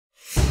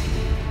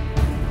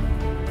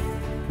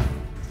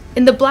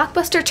In the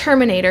blockbuster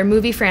Terminator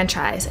movie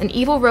franchise, an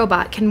evil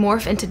robot can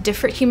morph into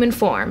different human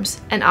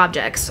forms and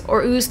objects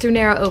or ooze through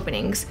narrow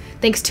openings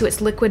thanks to its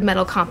liquid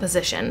metal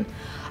composition.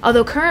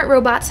 Although current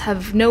robots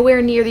have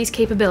nowhere near these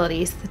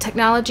capabilities, the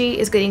technology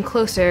is getting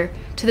closer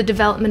to the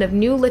development of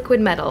new liquid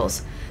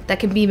metals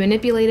that can be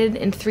manipulated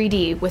in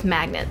 3D with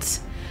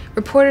magnets.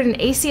 Reported in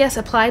ACS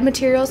Applied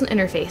Materials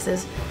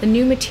Interfaces, the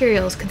new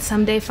materials could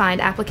someday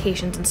find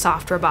applications in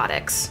soft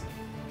robotics.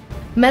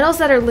 Metals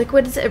that are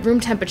liquids at room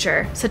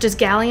temperature, such as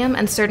gallium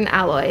and certain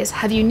alloys,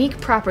 have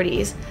unique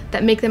properties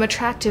that make them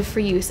attractive for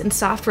use in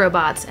soft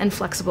robots and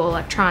flexible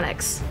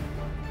electronics.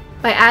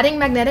 By adding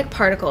magnetic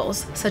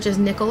particles, such as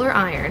nickel or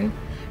iron,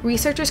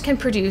 researchers can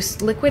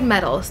produce liquid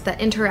metals that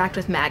interact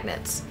with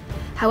magnets.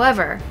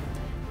 However,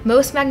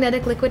 most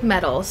magnetic liquid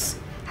metals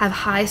have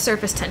high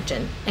surface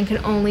tension and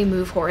can only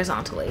move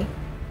horizontally.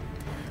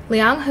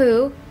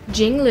 Liang,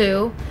 Jing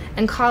Liu,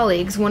 and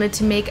colleagues wanted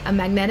to make a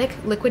magnetic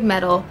liquid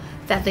metal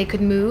that they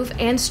could move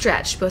and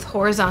stretch both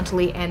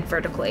horizontally and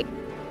vertically.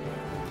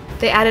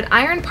 They added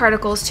iron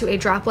particles to a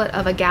droplet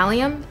of a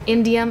gallium,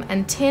 indium,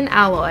 and tin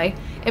alloy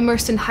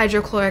immersed in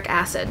hydrochloric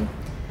acid.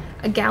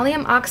 A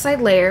gallium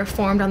oxide layer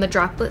formed on the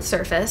droplet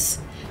surface,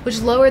 which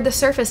lowered the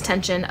surface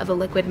tension of the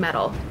liquid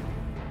metal.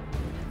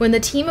 When the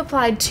team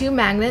applied two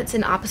magnets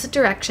in opposite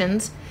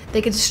directions,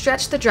 they could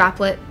stretch the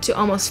droplet to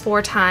almost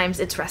 4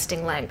 times its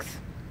resting length.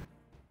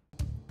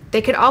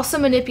 They could also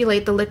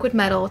manipulate the liquid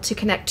metal to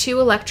connect 2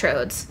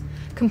 electrodes,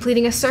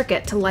 completing a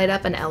circuit to light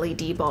up an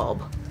LED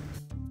bulb.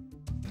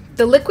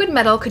 The liquid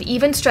metal could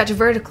even stretch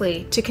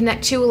vertically to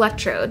connect 2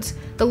 electrodes,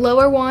 the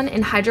lower one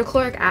in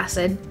hydrochloric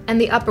acid and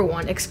the upper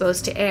one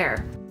exposed to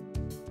air.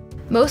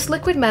 Most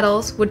liquid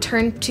metals would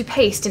turn to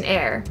paste in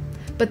air,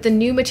 but the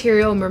new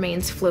material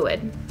remains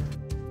fluid.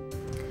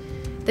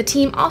 The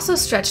team also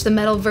stretched the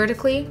metal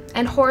vertically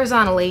and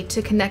horizontally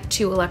to connect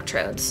 2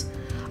 electrodes.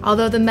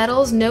 Although the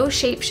metal's no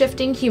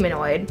shape-shifting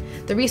humanoid,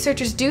 the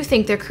researchers do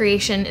think their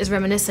creation is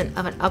reminiscent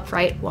of an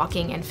upright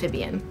walking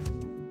amphibian.